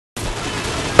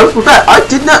Oh, we're back. I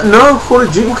did not know Call of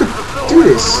Duty could do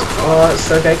this. Oh, it's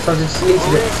okay, because I just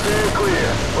deleted it.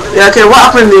 Yeah, okay, what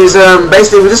happened is,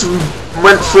 basically we just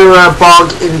went through a bog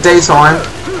in daytime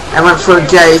and went through a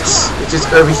gate, which is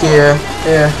over here.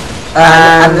 Yeah.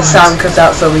 And the sound cut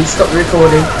out, so we stopped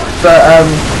recording. But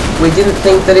we didn't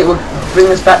think that it would bring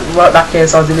us back right back here,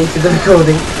 so I deleted the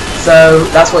recording. So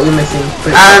that's what you're missing.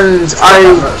 And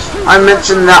I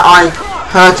mentioned that I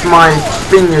hurt my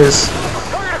fingers,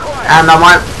 and I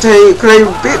might play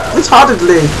a bit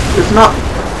retardedly, if not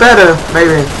better,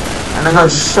 maybe. And I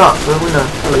got shot through the window.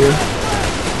 Hello, you.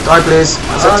 Die, please.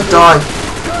 I said to die.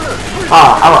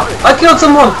 Ah, I killed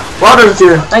someone. Well done,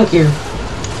 you. Thank you.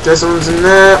 There's someone's in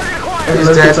there. He's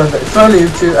dead. Throw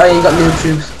noob tubes. Oh, you got noob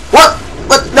tubes. What?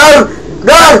 What? No!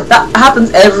 No! That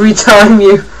happens every time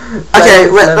you. Okay,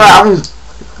 wait,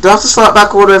 do I have to start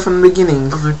back all the way from the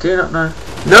beginning? I do not know.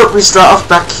 Nope, we start off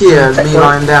back here, me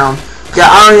lying down.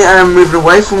 Yeah, I am moving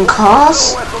away from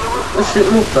cars. Let's shoot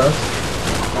them up first.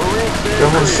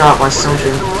 I'm getting shot by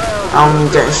something. I'm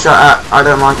getting shot at. I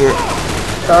don't like it.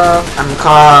 And the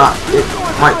car, it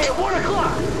might.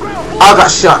 I got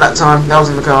shot that time. That was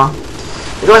in the car.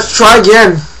 Let's try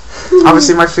again.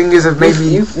 Obviously, my fingers have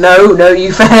maybe. No,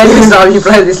 you failed this time. You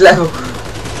played this level.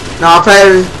 No, I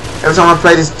play every time I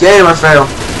play this game. I fail.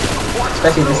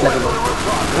 Especially this level.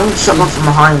 I'm shot from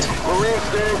behind.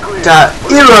 That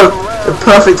hero, the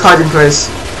perfect hiding place.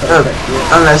 Oh,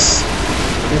 unless.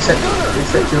 Except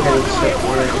you're getting shot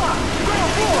already.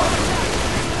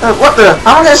 What the?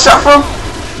 How am I getting shot from?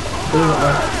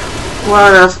 Why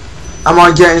the am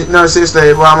I getting? No,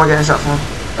 seriously, where am I getting shot from?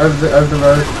 Over the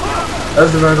road.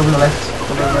 Over the road on the left.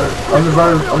 On the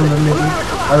road on the middle.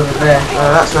 Over there.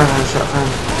 That's where I'm getting shot from.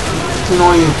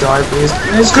 Ignore you, die, please.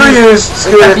 Screw you.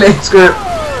 Screw it. Screw it.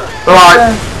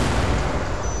 Right.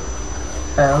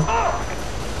 Fail.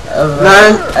 Over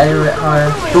no. Aim a bit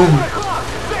higher. Boom.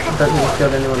 I don't think you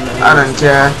killed anyone there. I don't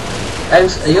care.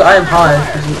 You got aim high.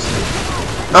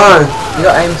 Oh. You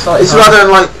got aim slightly it's rather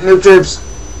than like noob tubes.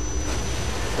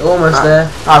 You're almost there.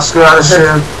 Screw out of shoot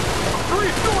him.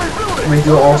 With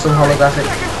your awesome holographic.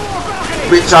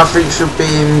 Which I think should be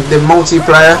in the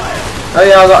multiplayer. Oh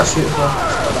yeah, I got a shoot as well.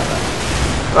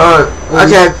 Oh,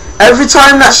 okay. Every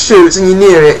time that shoots and you're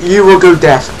near it, you will go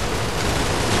deaf.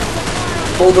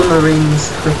 All the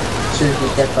Marines should be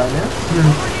dead by now.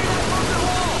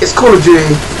 It's Call of Duty.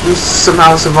 You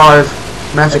somehow survive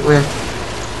magically.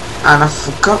 And I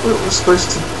forgot what we're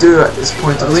supposed to do at this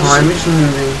point in time. Which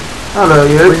movie? Hello,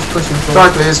 you. We're just pushing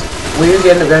forward. Die, please. We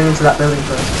usually end up going into that building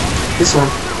first. This one?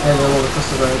 Yeah, the one across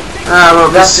the road.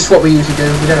 Well, that's just what we usually do.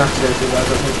 We don't have to go through that,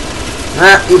 don't we?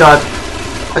 He died.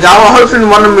 Okay, I was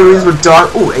hoping one of the Marines would die.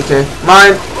 Oh, AK.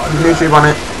 Mine. New tube on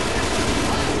it.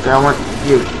 Okay, I want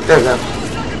you. There we go.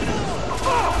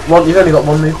 You've only got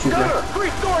one move tube now.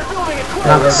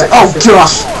 Oh,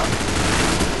 gosh!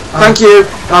 Thank you.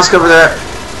 Nice cover there.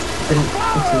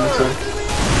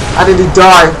 How did he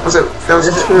die? Was it? There was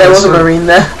a Marine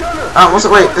there. Was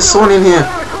it? Wait, there's someone in here.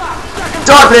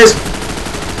 Die, please.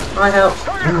 I help.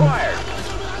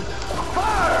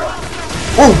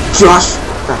 Oh gosh!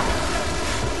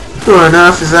 Who on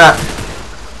earth is that?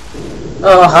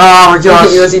 Oh my gosh!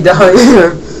 Look at you as he died.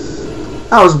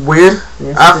 That was weird.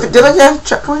 Yes, did I get a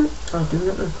checkpoint? I do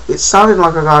not know. It sounded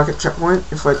like I got a checkpoint.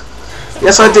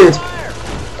 Yes, I did.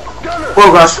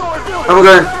 Oh gosh! Where am I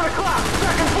going?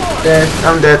 Dead.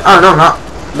 I'm dead. Oh no, I'm not.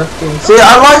 Lucky. See,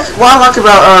 what I like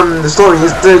about the story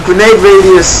is the grenade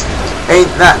radius ain't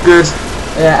that good.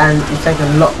 Yeah, and you take a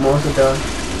lot more to go.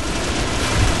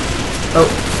 Oh.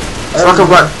 It's like I've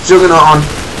got Juggernaut on.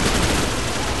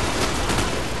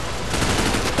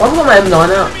 Why have I got my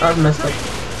M9 out? That's messed up.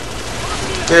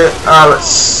 Okay, let's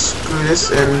screw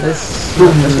this in.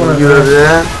 Boom, you over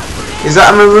there. Is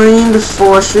that a Marine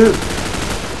before I shoot?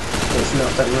 It's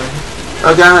not, don't worry.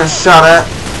 Okay, I'm gonna shot at.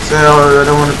 So I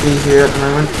don't want to be here at the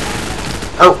moment.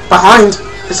 Oh, behind!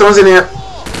 Someone's in here.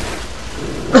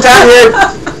 Down here!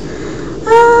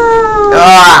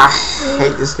 I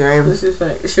hate this game. This is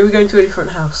fake. Should we go into a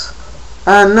different house?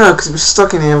 No, because we're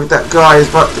stuck in here with that guy who's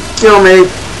about to kill me.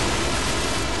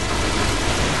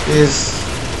 He's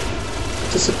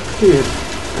disappeared.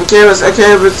 Okay, let's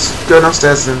go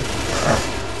downstairs then.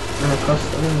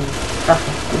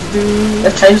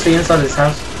 They've changed the inside of this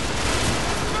house.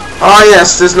 Oh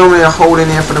yes, there's normally a hole in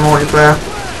here for the multiplayer.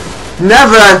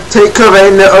 Never take cover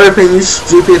in the open, you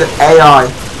stupid AI.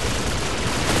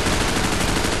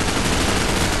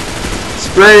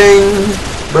 Spraying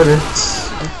bullets.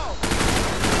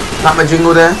 Not my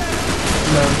jingle there?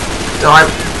 No. Die.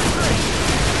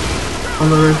 On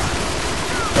the roof.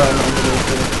 Oh, not on the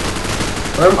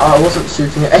roof. I wasn't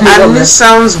shooting at anyone. And this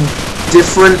sounds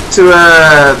different to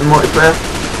the multiplayer,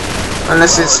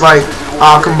 unless it's like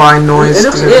our combined noise. It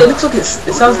looks like it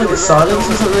sounds like it's silence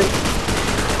or something.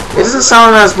 It doesn't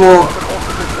sound as more.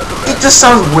 It just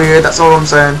sounds weird. That's all I'm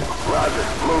saying.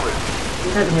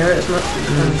 You don't hear it as much.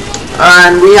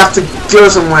 And we have to go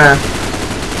somewhere.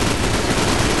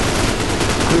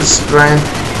 I'm just spraying.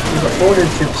 You've got 400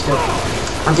 troops still.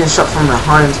 I'm getting shot from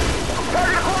behind.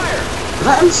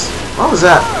 That is. What was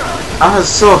that? I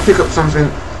saw pick up something.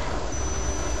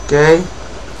 Okay.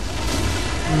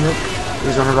 Nope.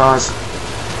 He's one of ours.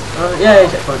 Oh yeah,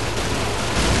 checkpoint.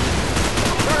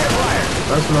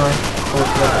 That's my.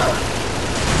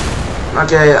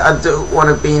 Okay, I don't want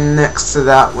to be next to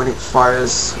that when it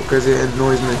fires because it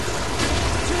annoys me.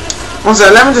 One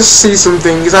sec, let me just see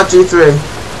something. Is that G3?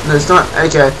 No, it's not.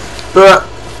 Okay, but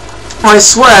I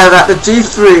swear that the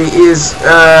G3 is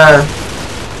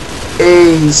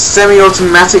a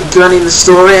semi-automatic gun in the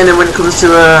story, and then when it comes to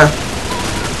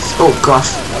oh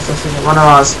gosh, one of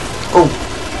ours. Oh,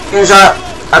 shot.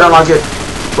 I don't like it.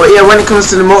 But yeah, when it comes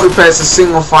to the multiplayer, it's a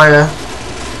single fire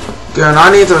gun.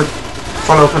 I need to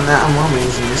follow up on that. And what am I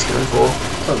using this gun for?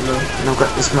 And I've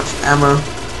got this much ammo.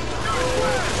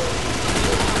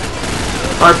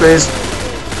 Fire, please.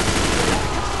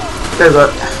 There we go.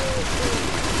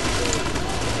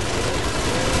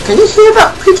 Can you hear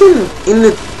that pigeon in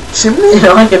the chimney?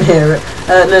 Yeah, I can hear it.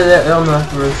 No, they're on the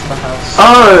roof of the house.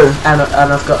 Oh! And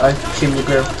I've got a chimney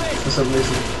grill for some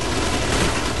reason.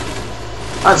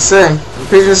 I'd say. The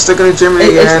pigeon's stuck in the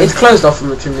chimney again. It's closed off from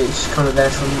the chimney, it's just kind of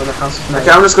there from when the house is made. Okay,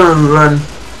 I'm just gonna run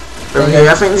over here.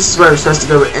 I think this is where we're supposed to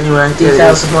go anyway.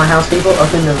 Details of my house, people,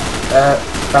 up in the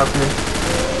balcony.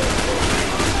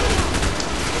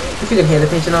 If you can hear the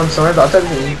pigeon, I'm sorry, but I don't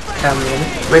think you can really.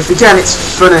 But if you can, it's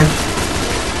funny.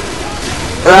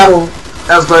 That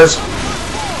was close.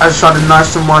 I just tried to knife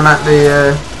someone at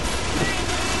the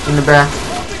in the back.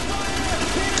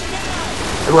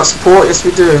 We've got support, yes we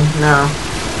do. Now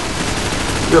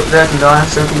you up there can die,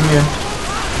 so can you.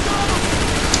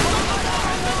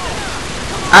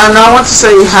 And I want to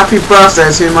say happy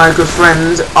birthday to my good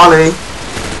friend Ollie.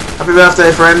 Happy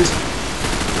birthday, friend.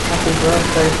 Happy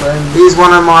birthday, friend. He's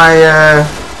one of my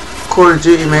Call of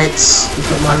Duty mates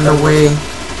on the Wii.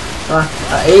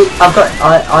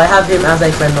 I have him as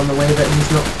a friend on the Wii, but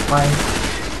he's not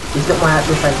my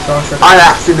actual friend. So I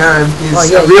actually know him.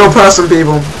 He's a real person,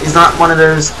 people. He's not one of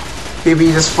those people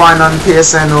you just find on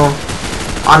PSN or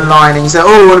online and you say,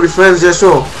 oh, you want to be friends? Yeah,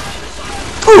 sure.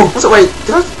 Oh, what's it? Wait,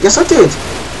 did I? Yes, I did.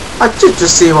 I did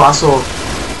just see what I saw.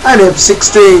 I ended up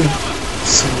 16.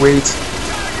 Sweet.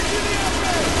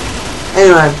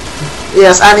 Anyway,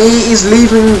 yes, and he is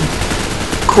leaving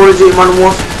Call of Duty Modern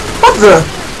Warfare. What the?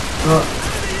 What?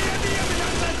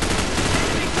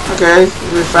 Okay,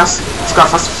 really fast. It's got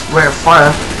a fast rate of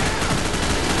fire.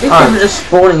 These people are just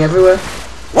spawning everywhere.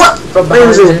 What?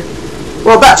 Amazing.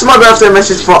 Well, back to my birthday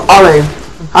message for Ollie.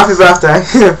 Happy birthday.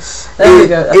 There we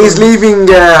go. He's leaving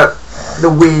the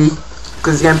Wii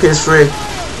because he's getting PS3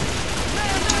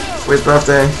 for his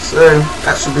birthday, so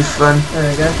that should be fun. There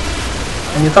we go.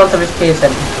 And you can't have his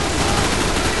PSN.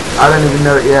 I don't even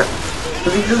know it yet.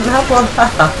 Because he doesn't have one.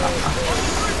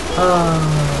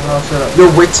 Oh, shut up.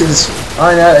 Your wit is...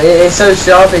 I know, it's so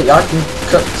sharp, I can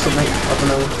cut something. I don't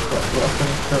know what I can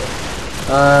cut.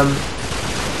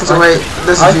 So wait,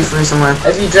 there's a G3 somewhere.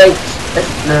 If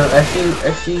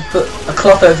you put a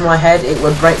cloth over my head, it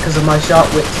would break because of my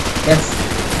sharp wit. Yes.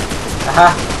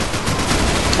 Aha.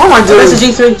 What am I doing? There's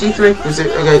a G3. Is it?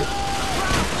 Okay.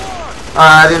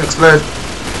 I didn't explode.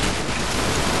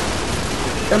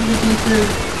 G3.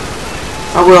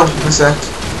 I will, in a sec.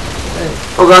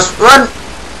 Oh gosh, run!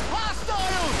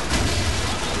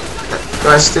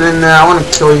 Guys, still in there. I want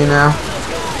to kill you now.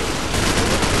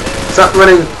 Stop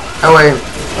running away.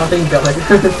 I think you got it.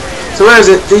 So where is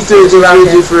it? G3, G3,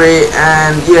 G3,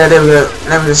 and yeah, there we go.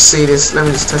 Let me just see this. Let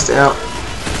me just test it out.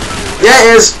 Yeah,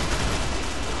 it is.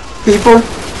 People,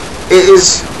 it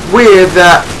is weird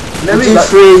that the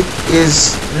G3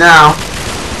 is now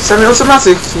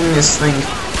semi-automatic in this thing.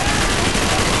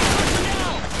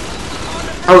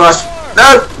 Oh gosh,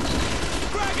 no!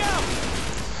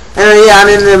 Anyway, yeah, and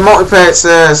in the multiplayer it's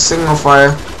a single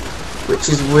fire, which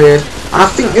is weird. And I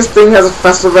think this thing has a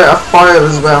faster rate of fire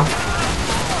as well.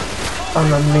 Oh,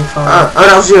 no, me fire. Oh,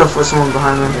 that was you. I thought someone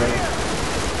behind me.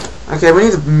 Okay, we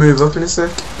need to move up in a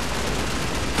sec.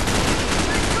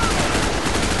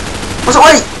 What's it?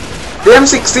 Wait! The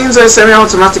M16's a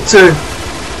semi-automatic too.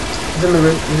 He's in the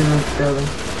room. He's in the building.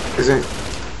 Is it?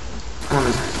 Come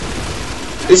on.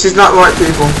 This is not right,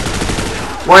 people.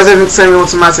 Why is everything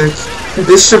semi-automatic?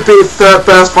 This should be a third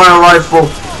burst fire rifle.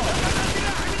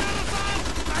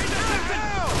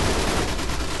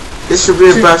 This should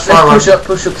be a best fight. Push up,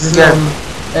 because yeah.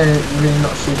 Really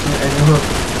not shooting at anyone.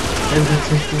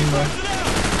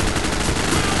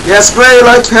 Yeah, spray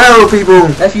like hell, people.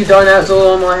 If you die now, it's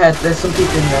all on my head. There's some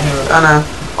people in there. Hero. I know.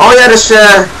 Oh yeah, the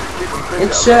share.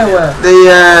 It's shareware.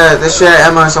 The share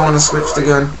ammo, so I want to switch the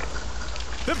gun.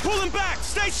 They're pulling back.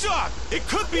 Stay sharp. It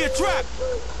could be a trap.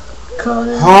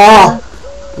 Oh,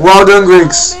 well done,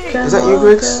 Griggs. Is that you,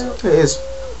 Griggs? It is.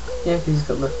 Yeah, he's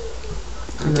got the.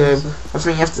 Okay, I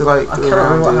think you have to like I go can't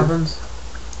around remember what here. happens.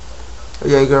 Oh,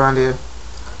 yeah, you go around here.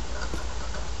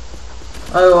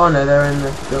 Oh, I know, they're in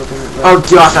the building. Oh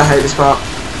gosh, I hate this part.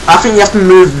 I think you have to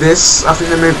move this. I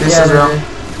think they move this yeah, as well. do.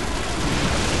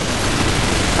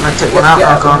 And I take one out.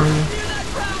 I can't.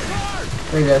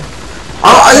 There you go.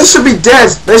 Oh, they should be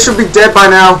dead. They should be dead by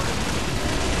now.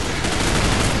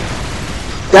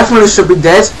 Definitely should be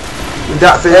dead. With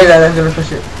that thing. There you go, they're gonna push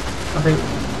it. I think.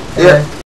 Yeah.